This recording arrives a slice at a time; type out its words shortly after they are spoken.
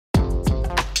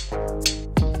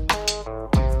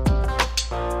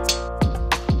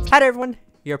Hi there everyone,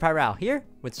 your Pyral here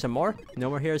with some more No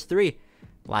More Heroes 3.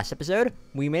 Last episode,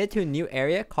 we made it to a new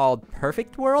area called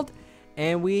Perfect World,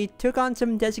 and we took on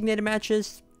some designated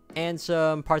matches and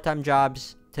some part-time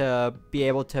jobs to be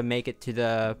able to make it to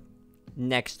the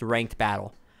next ranked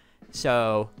battle.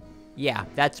 So, yeah,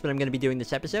 that's what I'm going to be doing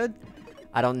this episode.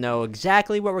 I don't know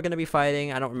exactly what we're going to be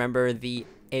fighting. I don't remember the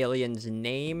alien's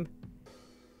name.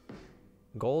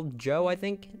 Gold Joe, I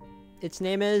think its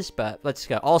name is, but let's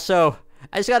go. Also,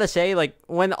 I just gotta say, like,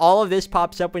 when all of this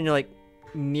pops up when you're, like,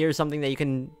 near something that you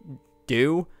can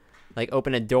do, like,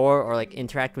 open a door or, like,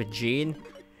 interact with Jean,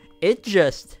 it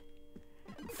just,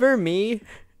 for me,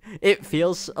 it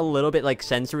feels a little bit like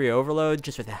sensory overload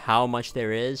just with how much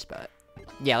there is, but,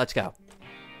 yeah, let's go.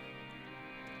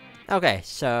 Okay,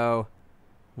 so,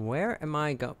 where am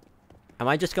I going? Am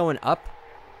I just going up?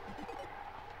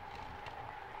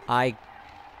 I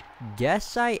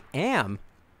guess I am.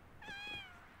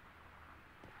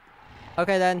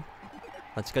 Okay then,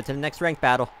 let's go to the next ranked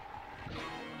battle.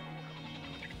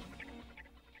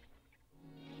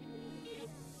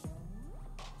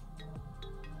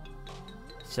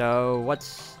 So,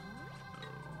 what's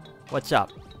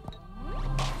up?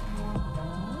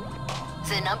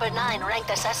 The number 9 ranked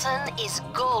assassin is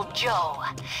Gold Joe.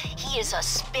 He is a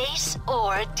space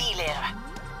ore dealer.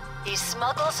 He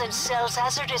smuggles and sells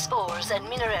hazardous ores and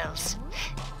minerals.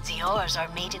 The ores are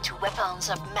made into weapons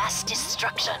of mass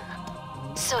destruction.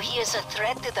 So he is a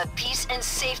threat to the peace and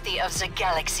safety of the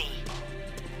galaxy.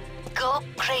 Go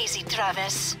crazy,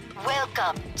 Travis.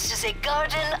 Welcome to the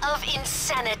Garden of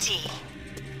Insanity.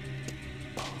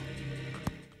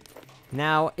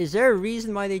 Now, is there a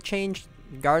reason why they changed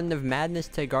Garden of Madness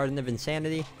to Garden of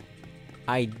Insanity?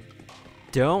 I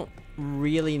don't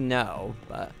really know,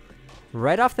 but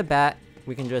right off the bat,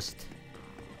 we can just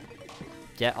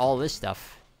get all this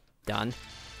stuff done.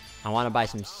 I want to buy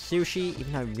some sushi,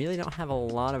 even though I really don't have a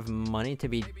lot of money to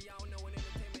be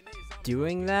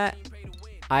doing that.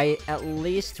 I at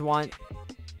least want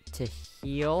to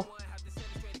heal.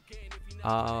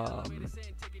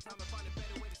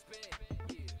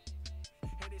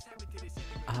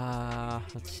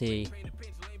 Let's see.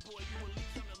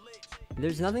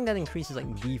 There's nothing that increases,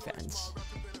 like, defense.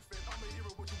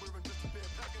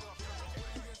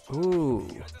 Ooh.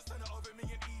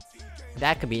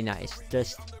 That could be nice.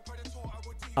 Just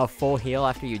a full heal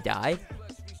after you die?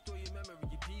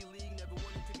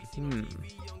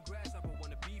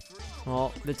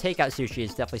 Well, the takeout sushi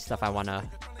is definitely stuff I want to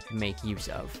make use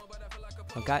of.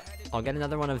 I'll get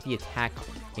another one of the attack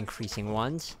increasing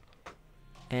ones.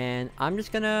 And I'm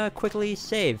just gonna quickly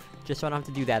save, just so I don't have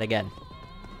to do that again.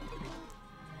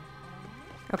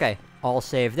 Okay, all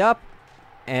saved up.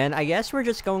 And I guess we're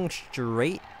just going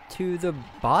straight to the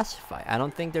boss fight. I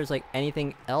don't think there's, like,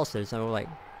 anything else. There's no, like,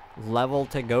 level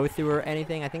to go through or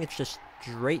anything. I think it's just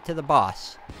straight to the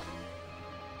boss.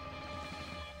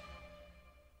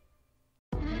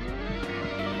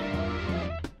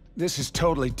 This is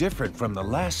totally different from the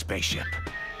last spaceship.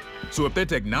 So if their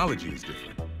technology is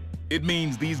different, it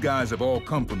means these guys have all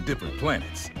come from different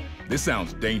planets. This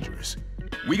sounds dangerous.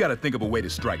 We gotta think of a way to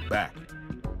strike back.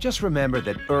 Just remember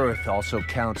that Earth also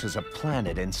counts as a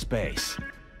planet in space.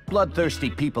 Bloodthirsty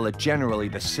people are generally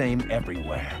the same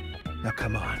everywhere. Now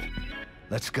come on,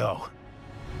 let's go.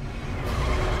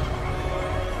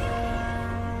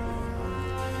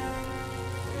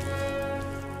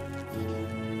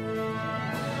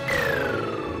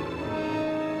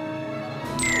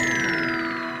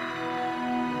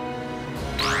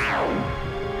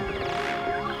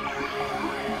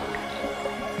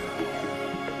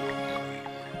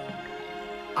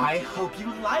 I hope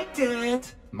you liked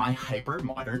it! My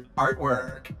hyper-modern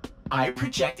artwork. I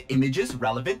project images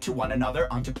relevant to one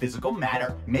another onto physical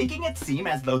matter, making it seem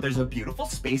as though there's a beautiful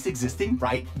space existing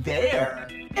right there.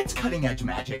 It's cutting-edge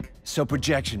magic. So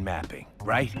projection mapping,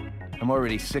 right? I'm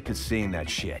already sick of seeing that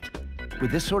shit.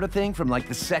 With this sort of thing, from like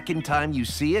the second time you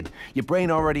see it, your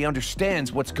brain already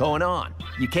understands what's going on.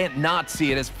 You can't not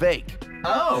see it as fake.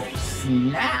 Oh,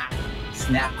 snap!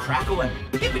 Snap, crackle, and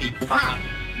pippity-pop!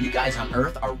 You guys on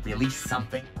Earth are really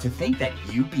something. To think that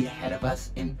you'd be ahead of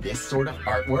us in this sort of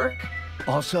artwork?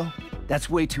 Also,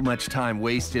 that's way too much time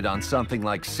wasted on something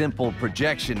like simple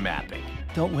projection mapping.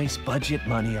 Don't waste budget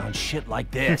money on shit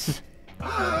like this.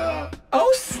 Oh,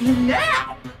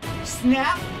 snap!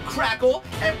 Snap, crackle,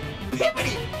 and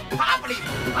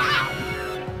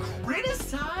pippity-poppity-pow!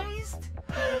 Criticized?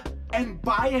 And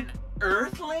by an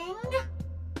Earthling?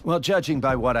 Well, judging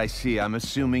by what I see, I'm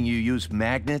assuming you use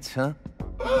magnets, huh?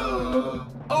 Oh,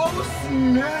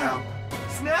 snap!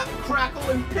 Snap, crackle,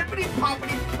 and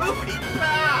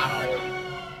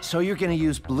pippity-poppity-poopity-pow! So you're gonna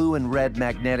use blue and red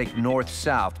magnetic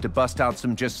north-south to bust out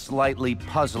some just slightly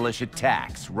puzzle-ish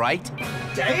attacks, right?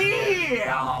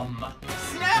 Damn!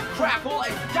 Snap, crackle,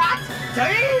 and dot!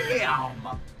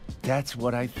 Damn! That's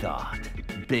what I thought.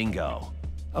 Bingo.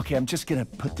 Okay, I'm just gonna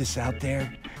put this out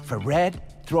there. For red,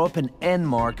 throw up an N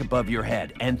mark above your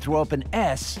head, and throw up an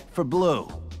S for blue.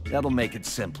 That'll make it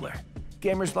simpler.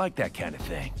 Gamers like that kind of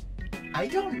thing. I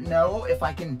don't know if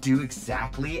I can do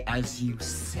exactly as you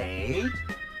say,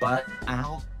 but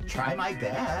I'll try my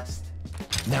best.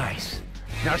 Nice.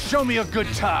 Now show me a good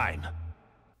time.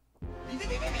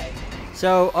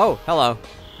 So, oh, hello.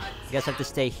 I guess I have to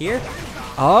stay here?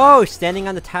 Oh, standing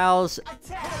on the tiles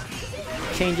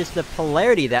changes the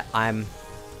polarity that I'm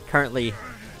currently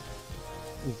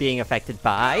being affected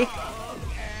by.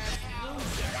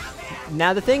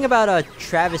 Now, the thing about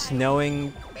Travis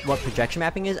knowing what projection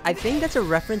mapping is, I think that's a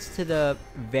reference to the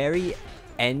very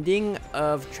ending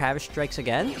of Travis Strikes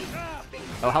Again.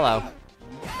 Oh, hello.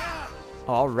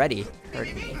 Oh, already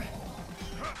hurting me.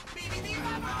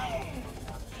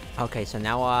 Okay, so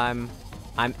now I'm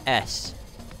S.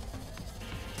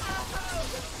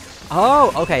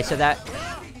 Oh, okay, so that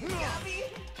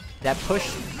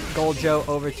pushed Gold Joe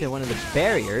over to one of the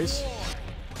barriers.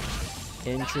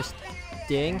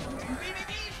 Interesting.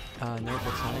 No,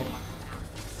 that's not it.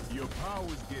 Your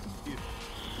power's getting hit.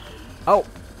 Oh,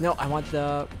 no, I want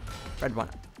the red one.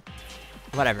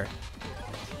 Whatever.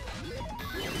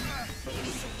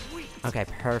 Okay,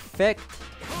 perfect.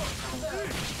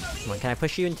 Come on, can I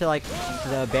push you into, like,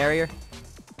 the barrier?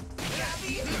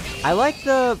 I like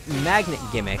the magnet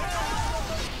gimmick,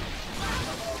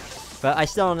 but I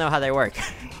still don't know how they work.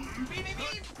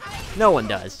 No one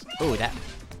does. Ooh, that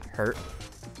hurt.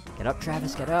 Get up,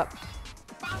 Travis, get up.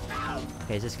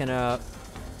 Okay, is this gonna...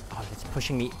 Oh, it's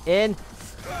pushing me in.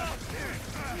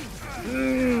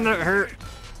 That hurt.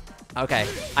 Okay,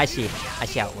 I see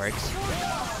how it works.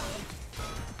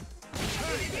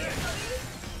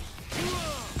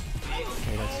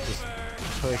 Okay, let's just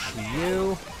push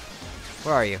you.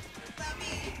 Where are you?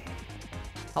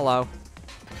 Hello.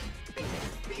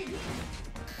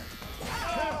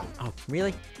 Oh,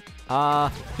 really?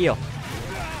 Heal.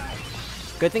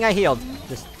 Good thing I healed.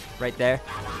 Just right there.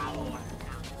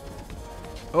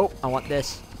 Oh, I want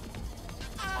this.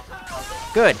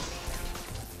 Good.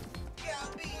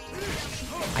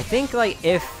 I think, like,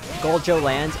 if Gold Joe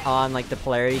lands on, like, the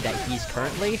polarity that he's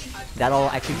currently, that'll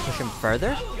actually push him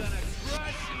further.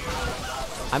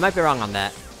 I might be wrong on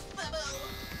that.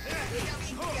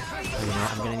 You know,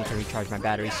 I'm gonna need to recharge my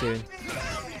battery soon.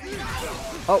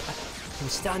 Oh, I'm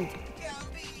stunned.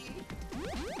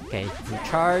 Okay,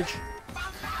 recharge.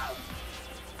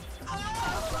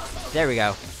 There we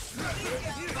go.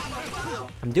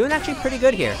 I'm doing actually pretty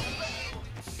good here.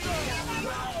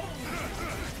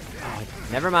 Oh,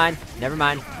 never mind. Never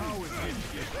mind.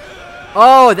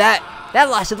 Oh, that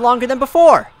lasted longer than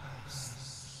before.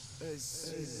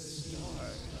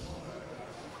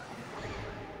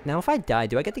 Now, if I die,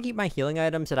 do I get to keep my healing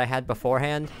items that I had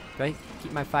beforehand? Do I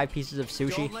keep my 5 pieces of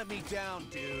sushi? Don't let me down,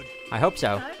 dude. I hope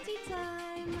so. Party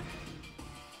time.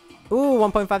 Ooh,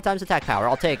 1.5 times attack power.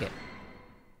 I'll take it.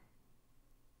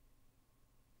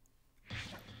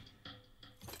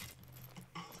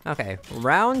 Okay,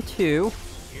 round 2.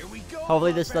 Here we go.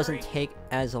 Hopefully this doesn't take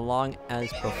as long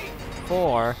as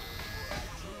before.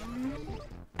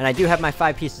 And I do have my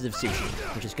 5 pieces of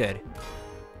sushi, which is good.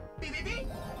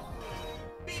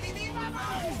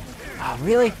 Oh,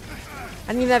 really? I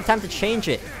didn't even have time to change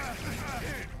it.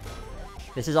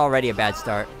 This is already a bad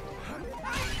start.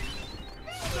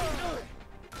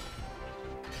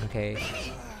 Okay.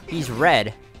 He's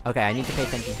red. Okay, I need to pay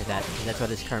attention to that, because that's what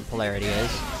his current polarity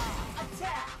is.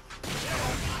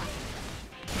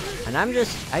 And I'm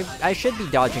just... I should be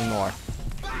dodging more.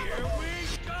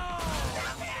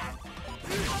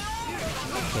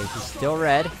 Okay, he's still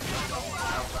red.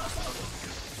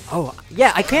 Oh,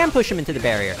 yeah, I can push him into the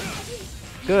barrier.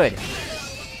 Good.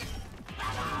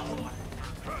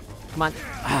 Come on.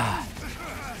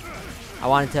 I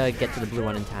wanted to get to the blue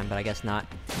one in time, but I guess not.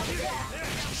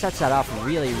 He sets that off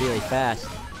really, really fast.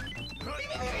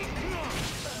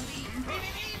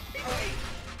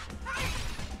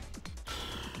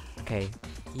 Okay,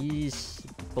 he's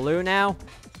blue now?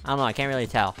 I don't know, I can't really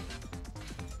tell.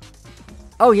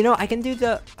 Oh, you know, I can do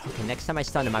the... Okay, next time I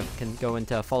stun him, I can go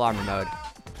into full armor mode.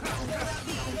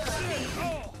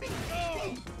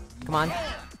 Come on.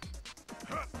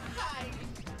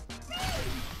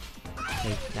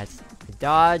 Okay, that's... I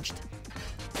dodged.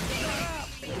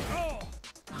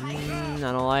 I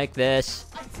don't like this.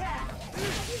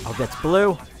 Oh, that's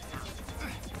blue.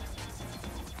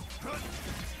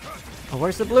 Oh,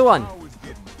 where's the blue one?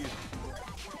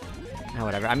 Oh,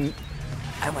 whatever.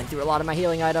 I went through a lot of my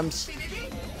healing items.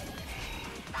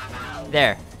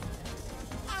 There.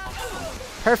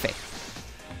 Perfect.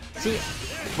 See,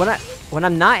 when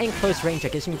I'm not in close range,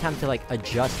 it gives me time to like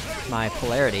adjust my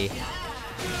polarity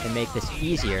and make this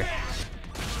easier.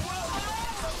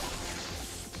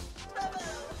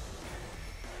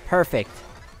 Perfect.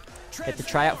 Get to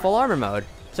try out full armor mode,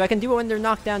 so I can do it when they're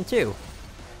knocked down too.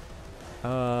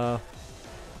 There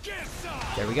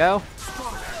we go.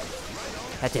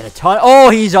 That did a ton. Oh,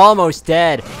 he's almost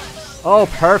dead. Oh,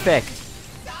 perfect.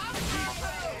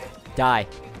 Die.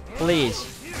 Please.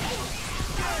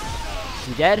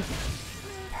 You dead?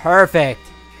 Perfect.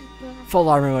 Full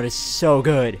armor mode is so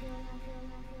good.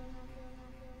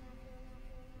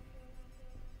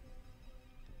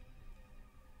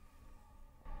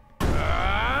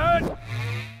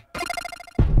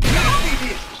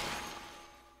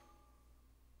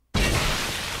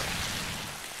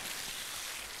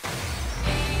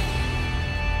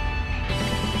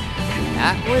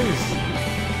 That was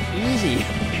easy.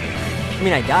 I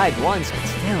mean, I died once, but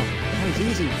still, that was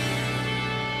easy.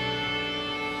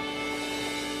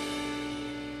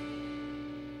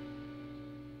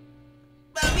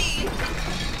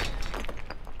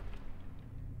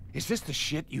 Is this the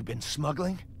shit you've been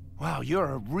smuggling? Wow, you're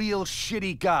a real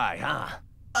shitty guy,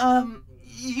 huh?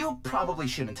 You probably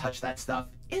shouldn't touch that stuff.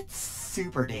 It's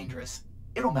super dangerous.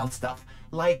 It'll melt stuff.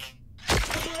 Like,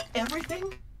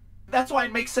 everything. That's why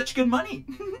it makes such good money.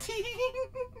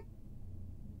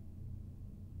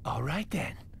 All right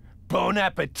then. Bon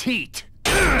appetit!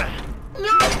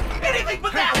 No! Anything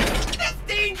but that! That's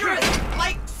dangerous!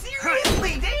 Like,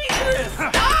 seriously dangerous!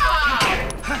 Ah!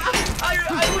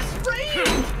 I was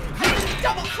framed! I was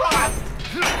double-crossed!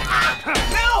 Ah!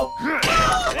 No! No!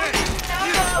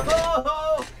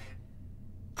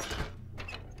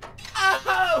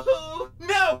 Oh!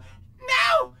 No!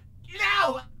 No!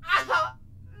 No!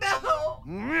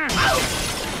 No!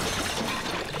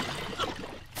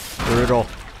 Brutal.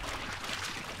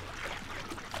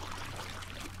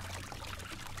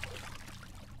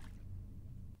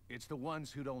 It's the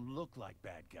ones who don't look like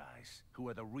bad guys who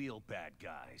are the real bad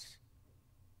guys.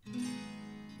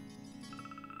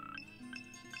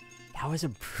 That was a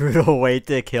brutal way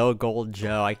to kill Gold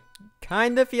Joe. I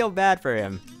kinda feel bad for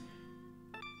him.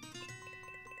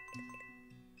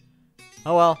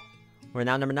 Oh well. We're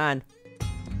now number 9.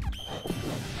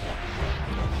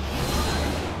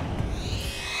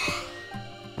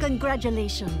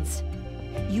 Congratulations.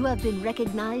 You have been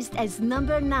recognized as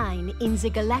number 9 in the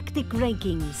galactic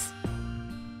rankings.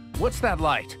 What's that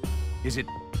light? Is it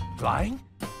flying?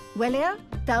 Well, here,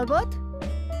 Talbot,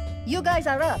 you guys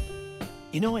are up.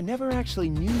 You know, I never actually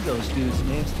knew those dudes'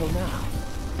 names till now.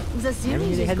 The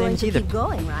series they is had going names to either. keep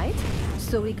going, right?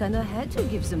 So we kinda had to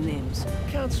give them names.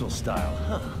 Council style,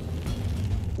 huh?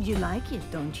 You like it,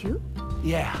 don't you?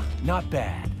 Yeah, not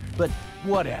bad. But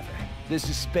whatever. This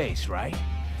is space, right?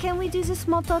 Can we do the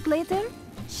small talk later?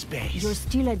 Space. You're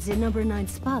still at the number 9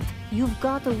 spot. You've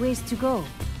got a ways to go.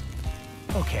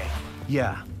 Okay,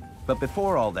 yeah. But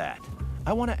before all that,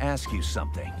 I want to ask you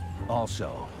something.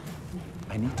 Also,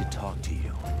 I need to talk to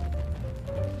you.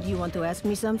 Do you want to ask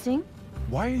me something?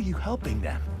 Why are you helping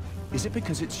them? Is it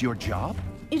because it's your job?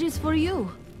 It is for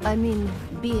you. I mean,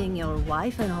 being your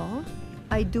wife and all.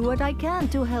 I do what I can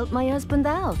to help my husband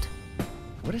out.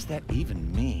 What does that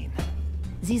even mean?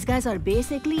 These guys are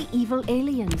basically evil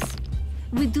aliens.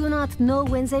 We do not know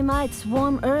when they might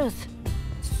swarm Earth.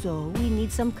 So we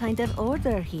need some kind of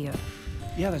order here.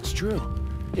 Yeah, that's true.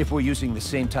 If we're using the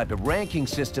same type of ranking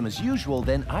system as usual,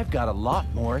 then I've got a lot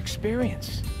more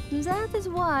experience. That is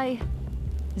why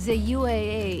the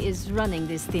UAA is running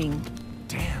this thing.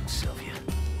 Damn, Sylvia.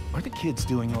 Are the kids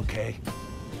doing okay?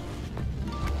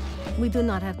 We do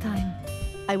not have time.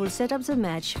 I will set up the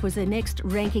match for the next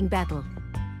ranking battle.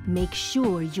 Make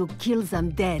sure you kill them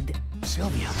dead.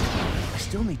 Sylvia, I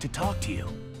still need to talk to you.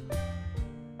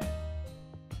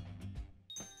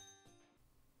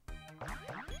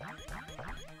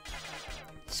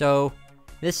 So,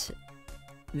 this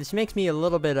makes me a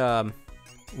little bit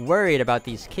worried about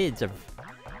these kids of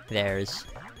theirs.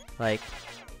 Like,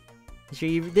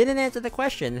 she didn't answer the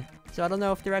question, so I don't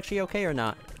know if they're actually okay or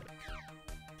not.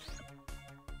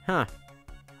 Huh.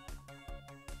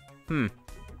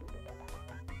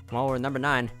 Well, we're number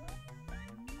 9.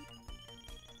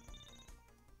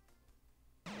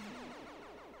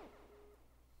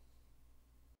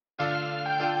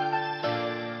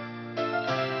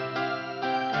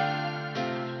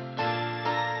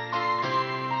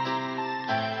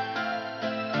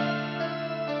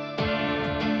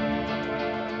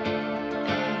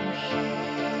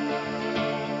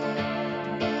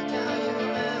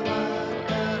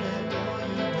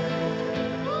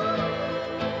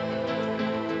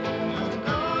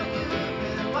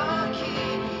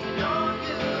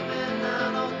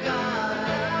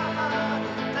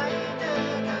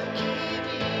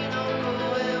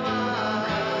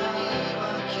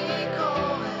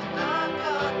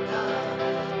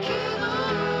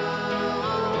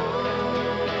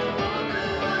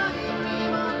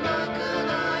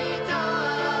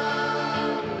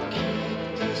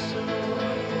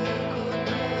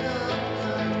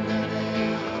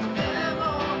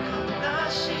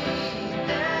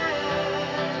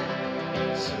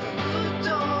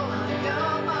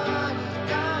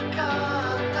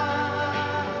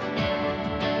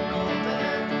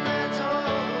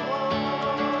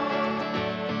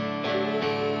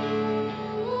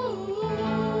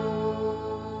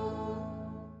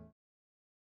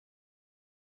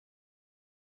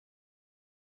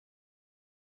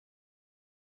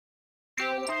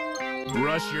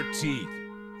 Brush your teeth.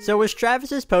 So was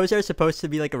Travis's pose there supposed to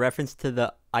be like a reference to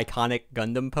the iconic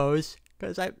Gundam pose?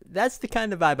 Because that's the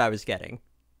kind of vibe I was getting.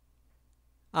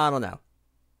 I don't know.